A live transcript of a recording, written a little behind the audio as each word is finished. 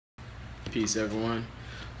Peace, everyone.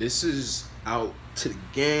 This is out to the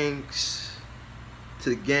gangs,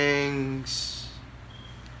 to the gangs,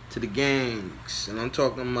 to the gangs. And I'm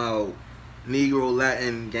talking about Negro,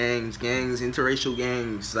 Latin gangs, interracial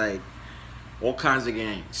gangs, like all kinds of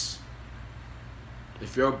gangs.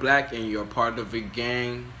 If you're black and you're part of a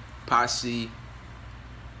gang, posse,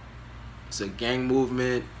 it's a gang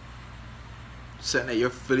movement, something that you're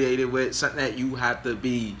affiliated with, something that you have to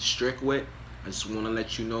be strict with, I just want to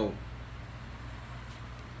let you know.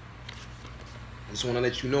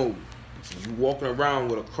 You walking around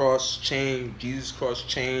with a cross chain, Jesus cross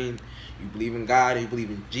chain, you believe in God, you believe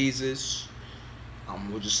in Jesus,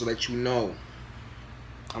 we'll just let you know.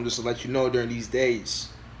 I'm just to let you know during these days,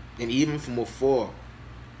 and even from before,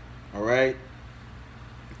 alright,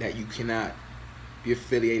 that you cannot be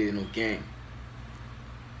affiliated in no gang.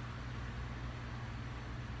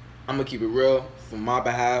 I'm gonna keep it real. From my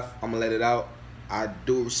behalf, I'm gonna let it out. I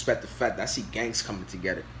do respect the fact that I see gangs coming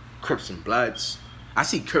together. Crips and Bloods. I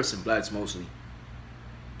see Crips and Bloods mostly.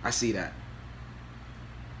 I see that.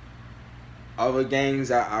 Other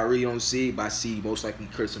gangs I really don't see, but I see most likely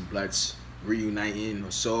Crips and Bloods reuniting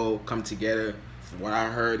or so, come together. From what I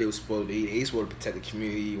heard, they were supposed to protect the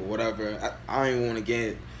community or whatever. I don't even want to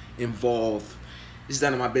get involved. It's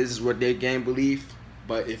none of my business what their gang belief.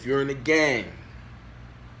 But if you're in a gang,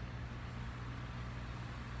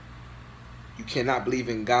 you cannot believe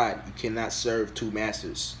in God. You cannot serve two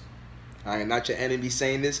masters. I am not your enemy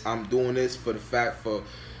saying this. I'm doing this for the fact for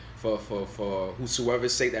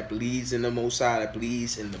whosoever's sake that believes in the Most High, that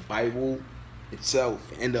believes in the Bible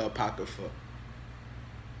itself, and the Apocrypha,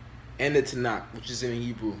 and the Tanakh, which is in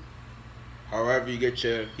Hebrew. However you get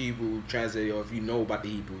your Hebrew translated, or if you know about the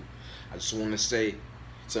Hebrew. I just want to say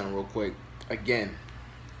something real quick. Again,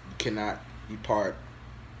 you cannot be part.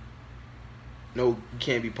 No, you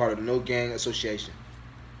can't be part of no gang association.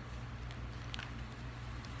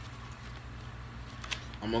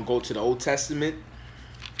 I'm going to go to the Old Testament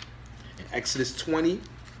in Exodus 20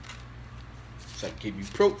 so I can give you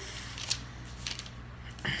proof.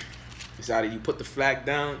 It's either you put the flag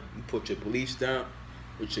down, you put your beliefs down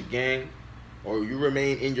with your gang, or you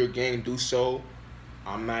remain in your gang, do so.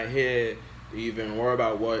 I'm not here to even worry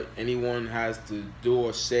about what anyone has to do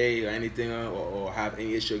or say or anything or have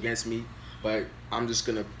any issue against me. But I'm just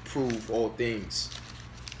going to prove all things.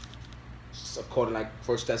 So according like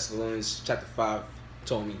 1 Thessalonians chapter 5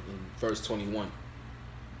 told me in verse 21.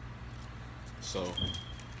 So,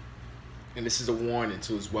 and this is a warning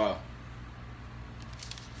too as well.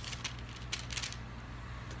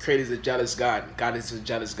 The Creator is a jealous God. God is a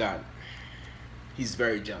jealous God. He's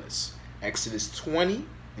very jealous. Exodus 20,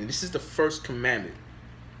 and this is the first commandment.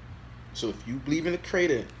 So if you believe in the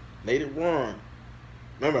Creator, later on,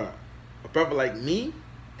 remember, a brother like me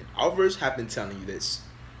and others have been telling you this.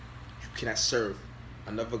 You cannot serve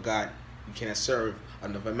another God. You cannot serve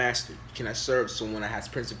another master. You cannot serve someone that has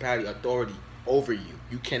principality, authority over you.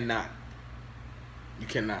 You cannot. You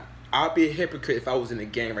cannot. I'll be a hypocrite if I was in a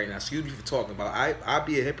gang right now. Excuse me for talking about it. I'll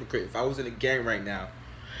be a hypocrite if I was in a gang right now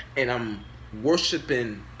and I'm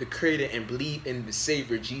worshiping the Creator and believe in the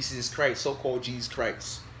Savior, Jesus Christ, so-called Jesus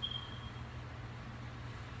Christ.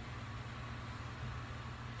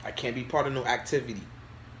 I can't be part of no activity.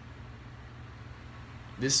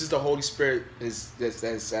 This is the Holy Spirit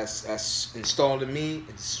that's installed in me.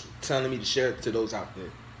 It's telling me to share it to those out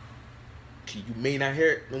there. You may not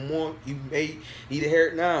hear it no more. You may need to hear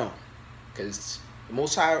it now. Because the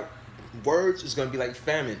Most High words is going to be like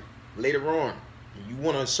famine later on. And you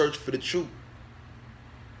want to search for the truth.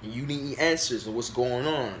 And you need answers of what's going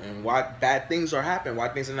on. And why bad things are happening. Why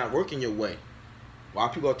things are not working your way. Why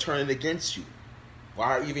people are turning against you.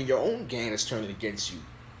 Why even your own gang is turning against you.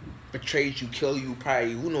 Betrayed you, kill you,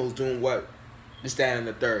 probably who knows doing what, this, that, and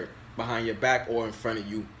the third, behind your back or in front of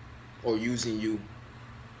you, or using you,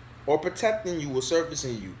 or protecting you or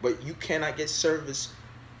servicing you. But you cannot get service.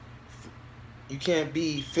 You can't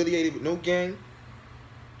be affiliated with no gang,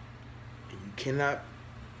 and you cannot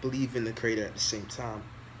believe in the Creator at the same time,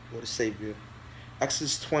 or the Savior.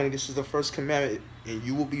 Exodus 20, this is the first commandment, and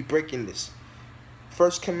you will be breaking this.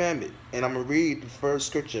 First commandment, and I'm going to read the first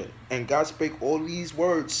scripture. And God spake all these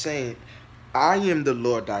words, saying, I am the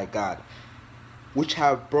Lord thy God, which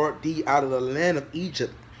have brought thee out of the land of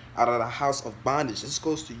Egypt, out of the house of bondage. This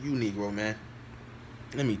goes to you, Negro, man.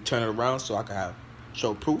 Let me turn it around so I can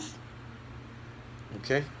show proof.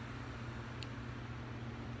 Okay.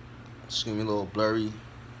 Just give me a little blurry.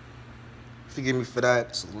 Forgive me for that.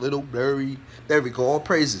 It's a little blurry. There we go. All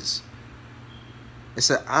praises. It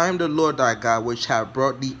said, I am the Lord thy God, which have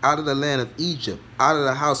brought thee out of the land of Egypt, out of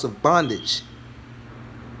the house of bondage.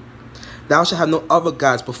 Thou shalt have no other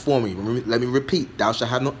gods before me. Let me repeat. Thou shalt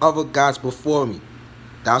have no other gods before me.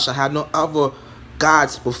 Thou shalt have no other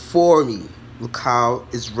gods before me. Look how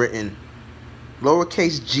it's written.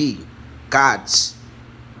 Lowercase g. Gods.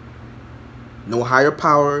 No higher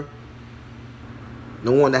power.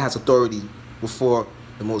 No one that has authority before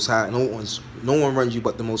the Most High. No one runs you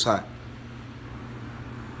but the Most High.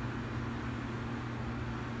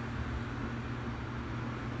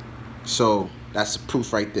 So that's the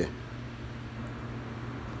proof right there.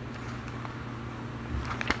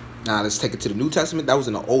 Now let's take it to the New Testament. That was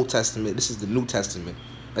in the Old Testament. This is the New Testament.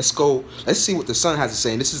 Let's go. Let's see what the Son has to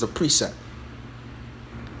say. And this is a precept.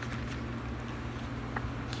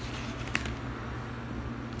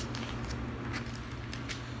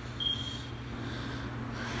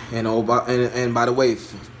 And by the way,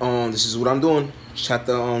 this is what I'm doing.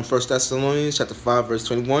 Chapter 1 Thessalonians chapter 5 verse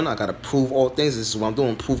 21. I gotta prove all things. This is what I'm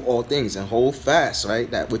doing. Prove all things and hold fast,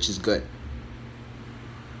 right? That which is good.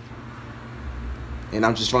 And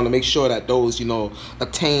I'm just trying to make sure that those,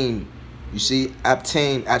 attain,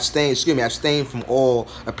 abstain from all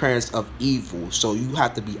appearance of evil. So you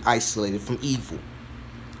have to be isolated from evil.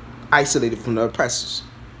 Isolated from the oppressors.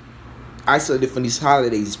 Isolated from these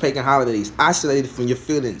holidays, these pagan holidays. Isolated from your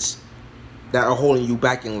feelings that are holding you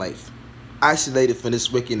back in life. Isolated from this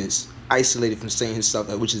wickedness. Isolated from saying himself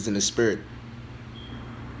that which is in the spirit.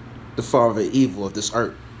 The father of evil of this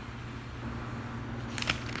earth.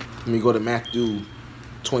 Let me go to Matthew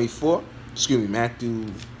 24. Excuse me, Matthew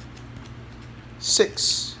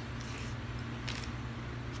 6.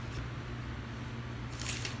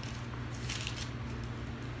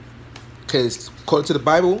 Because according to the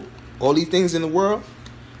Bible, all these things in the world,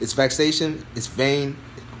 it's vexation, it's vain,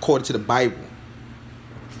 according to the Bible.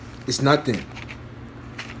 It's nothing.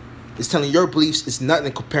 It's telling your beliefs it's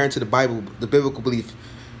nothing comparing to the Bible, the biblical belief.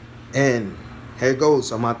 And here it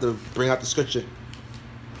goes. I'm about to bring out the scripture.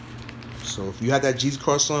 So if you have that Jesus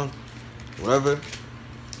cross on, whatever,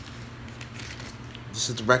 this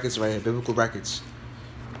is the records right here, biblical records.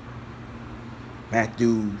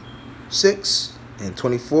 Matthew 6 and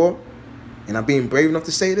 24. And I'm being brave enough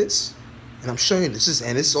to say this. And I'm showing you this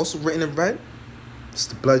is also written in red. It's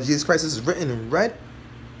the blood of Jesus Christ. This is written in red.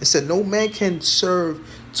 It said, no man can serve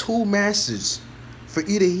two masters, for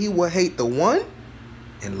either he will hate the one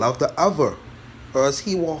and love the other, or else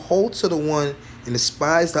he will hold to the one and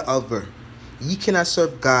despise the other. Ye cannot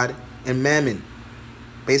serve God and mammon.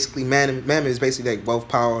 Basically, mammon is basically like wealth,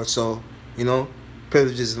 power, so,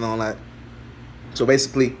 privileges and all that. So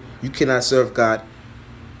basically, you cannot serve God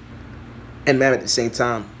and mammon at the same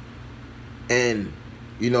time. And,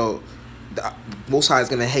 the Most High is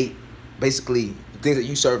going to hate, basically, the things that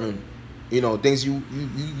you serving, things you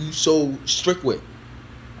so strict with.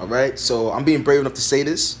 All right? So I'm being brave enough to say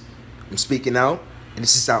this. I'm speaking out, and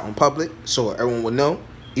this is out in public, so everyone will know.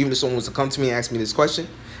 Even if someone was to come to me and ask me this question,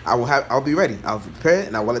 I'll be ready. I'll be prepared,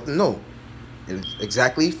 and I will let them know. And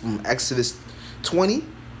exactly from Exodus 20,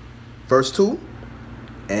 verse 2,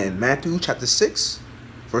 and Matthew chapter 6,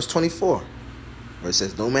 verse 24, where it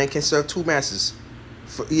says, no man can serve two masters,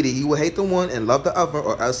 for either he will hate the one and love the other,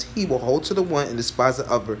 or else he will hold to the one and despise the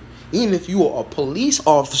other. Even if you are a police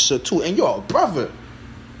officer too, and you're a brother,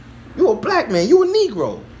 you're a black man, you're a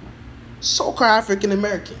Negro, so-called African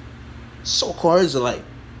American, so-called Israelite,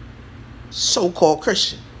 so-called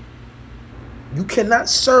Christian. You cannot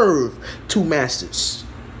serve two masters.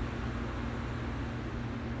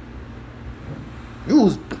 You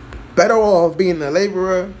was better off being a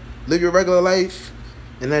laborer, live your regular life,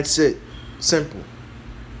 and that's it. Simple.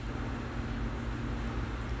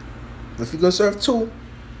 If you're going to serve two,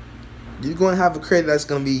 you're going to have a creator that's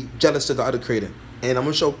going to be jealous of the other creator. And I'm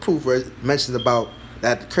going to show proof where it mentions about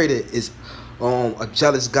that the creator is a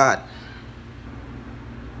jealous God.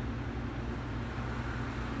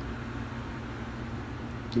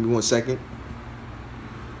 Give me 1 second.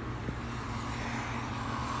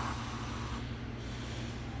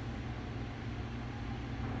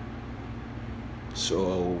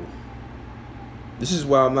 So, this is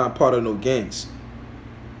why I'm not part of no gangs.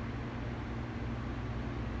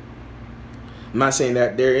 I'm not saying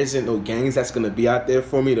that there isn't no gangs that's going to be out there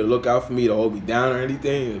for me, to look out for me, to hold me down or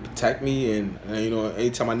anything, to protect me, and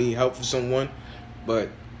anytime I need help from someone. But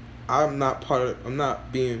I'm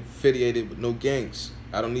not being affiliated with no gangs.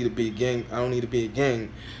 I don't need to be a gang. I don't need to be a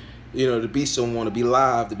gang, to be someone, to be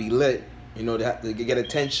live, to be lit, to have to get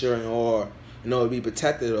attention, or, to be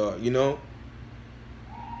protected, or,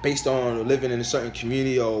 based on living in a certain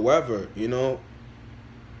community or wherever,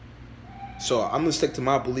 So I'm going to stick to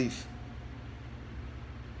my belief.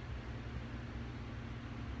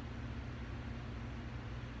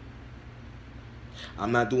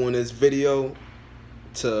 I'm not doing this video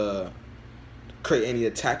to create any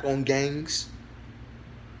attack on gangs,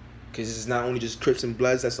 because it's not only just Crips and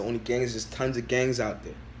Bloods. That's the only gangs. There's tons of gangs out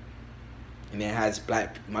there, and it has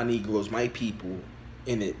my Negroes, my people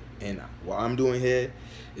in it. And what I'm doing here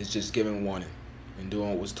is just giving warning and doing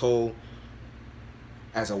what was told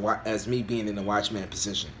as me being in the watchman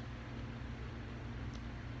position.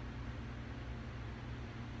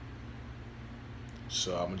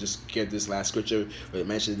 So I'm gonna just get this last scripture where it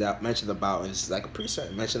mentioned about, and it's like a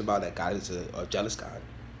precept mentioned about that God is a jealous God.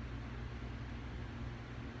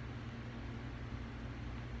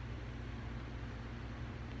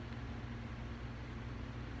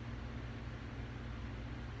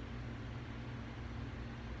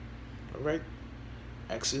 All right,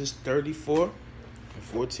 Exodus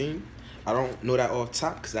 34:14. I don't know that off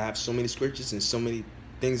top because I have so many scriptures and so many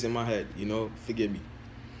things in my head. You know, forgive me.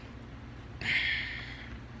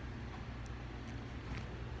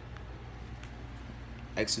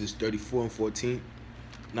 Exodus 34:14.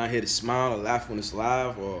 Not here to smile or laugh when it's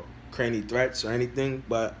live or create any threats or anything,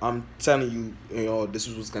 but I'm telling you, this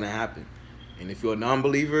is what's gonna happen. And if you're a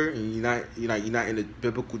non-believer and you're not in the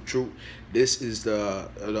biblical truth, this is the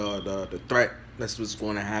threat. That's what's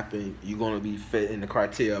going to happen. You're going to be fit in the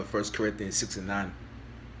criteria of 1 Corinthians 6:9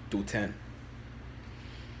 through 10.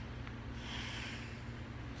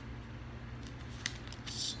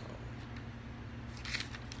 So,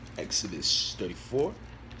 Exodus 34.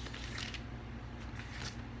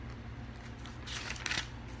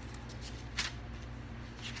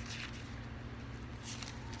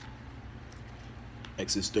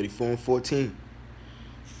 Exodus 34:14.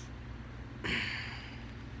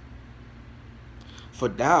 For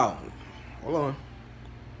thou, hold on,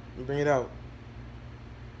 let me bring it out.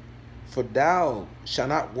 For thou shalt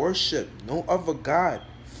not worship no other God,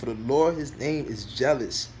 for the Lord his name is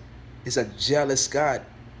jealous. It's a jealous God.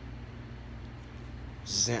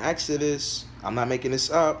 This is in Exodus, I'm not making this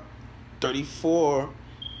up,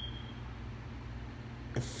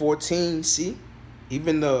 34:14. See?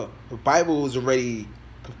 Even the Bible was already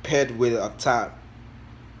prepared with it up top.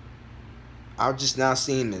 I'm just now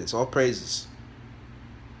seeing this. All praises.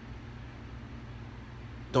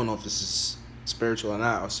 Don't know if this is spiritual or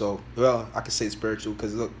not. Or so, well, I can say spiritual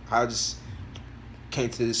because look, I just came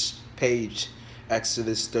to this page,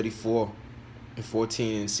 Exodus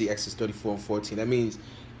 34:14, and see Exodus 34:14. That means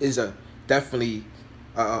is definitely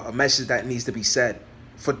a message that needs to be said.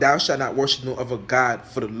 For thou shalt not worship no other God,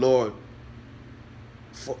 for the Lord.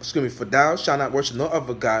 For thou shalt not worship no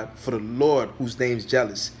other God, for the Lord, whose name is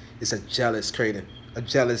jealous, is a jealous creator, a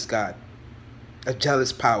jealous God, a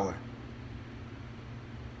jealous power.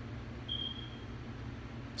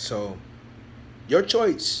 So, your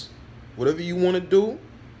choice. Whatever you want to do,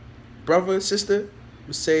 brother, sister, I'm going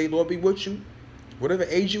to say, Lord be with you. Whatever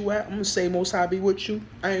age you at, I'm going to say, Most High be with you.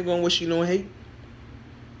 I ain't going to wish you no hate.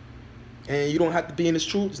 And you don't have to be in this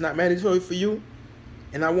truth. It's not mandatory for you.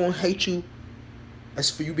 And I won't hate you as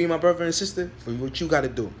for you being my brother and sister, for what you got to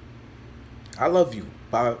do. I love you.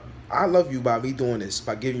 I love you by me doing this,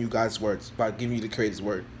 by giving you God's words, by giving you the Creator's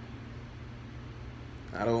word.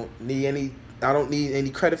 I don't need any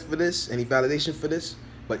credit for this, any validation for this,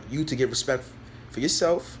 but you to get respect for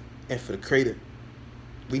yourself and for the Creator.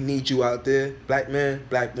 We need you out there, black man,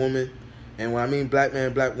 black woman. And when I mean black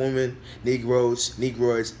man, black woman, Negroes,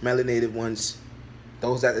 Negroids, melanated ones,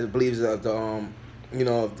 those that believe of the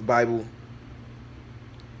of the Bible,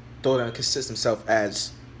 those that consider themselves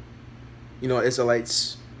as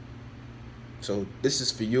Israelites. So this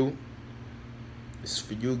is for you. This is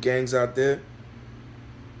for you gangs out there.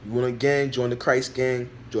 You want a gang, join the Christ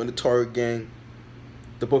gang, join the Torah gang.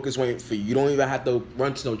 The book is waiting for you. You don't even have to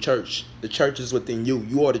run to no church. The church is within you.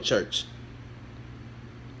 You are the church.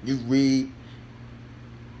 You read,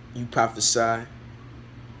 you prophesy,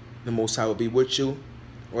 the Most High will be with you,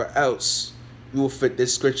 or else you will fit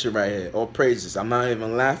this scripture right here. All praises. I'm not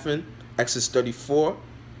even laughing. Exodus 34.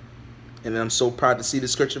 And I'm so proud to see the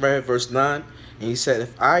scripture right here, verse 9. And he said,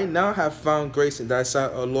 if I now have found grace in thy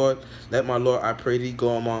sight, O Lord, let my Lord, I pray thee,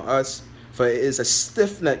 go among us. For it is a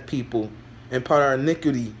stiff-necked people, and part our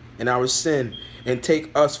iniquity and our sin, and take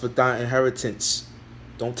us for thy inheritance.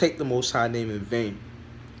 Don't take the Most High name in vain.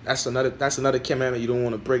 That's another commandment you don't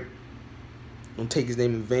want to break. Don't take his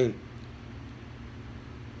name in vain.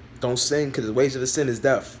 Don't sin, because the wage of the sin is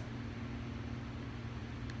death.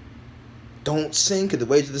 Don't sin, because the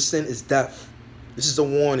wage of the sin is death. This is a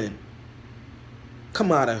warning.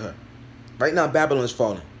 Come out of her. Right now, Babylon's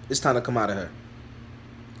falling. It's time to come out of her.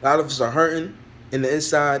 A lot of us are hurting in the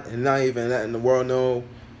inside and not even letting the world know,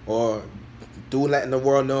 or letting the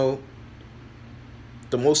world know.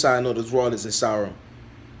 The Most High know this world is in sorrow.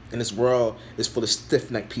 And this world is full of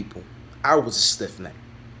stiff-necked people. I was a stiff-neck.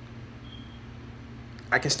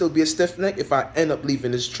 I can still be a stiff-neck if I end up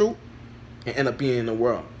leaving this truth and end up being in the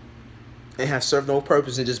world and have served no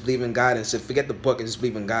purpose and just believe in God and said, forget the book and just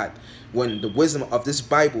believe in God. When the wisdom of this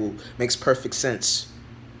Bible makes perfect sense.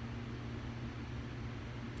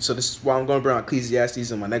 So this is why I'm going to bring on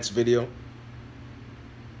Ecclesiastes in my next video.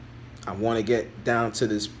 I want to get down to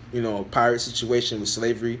this, pirate situation with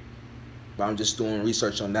slavery. But I'm just doing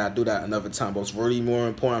research on that. I'll do that another time. But what's really more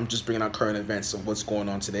important, I'm just bringing out current events of what's going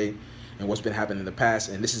on today and what's been happening in the past.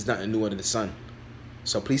 And this is nothing new under the sun.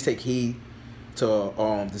 So please take heed to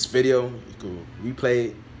this video. You can replay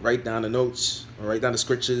it, write down the notes, or write down the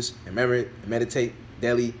scriptures, and remember it, and meditate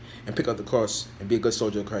daily, and pick up the cross, and be a good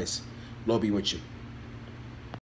soldier of Christ. Lord be with you.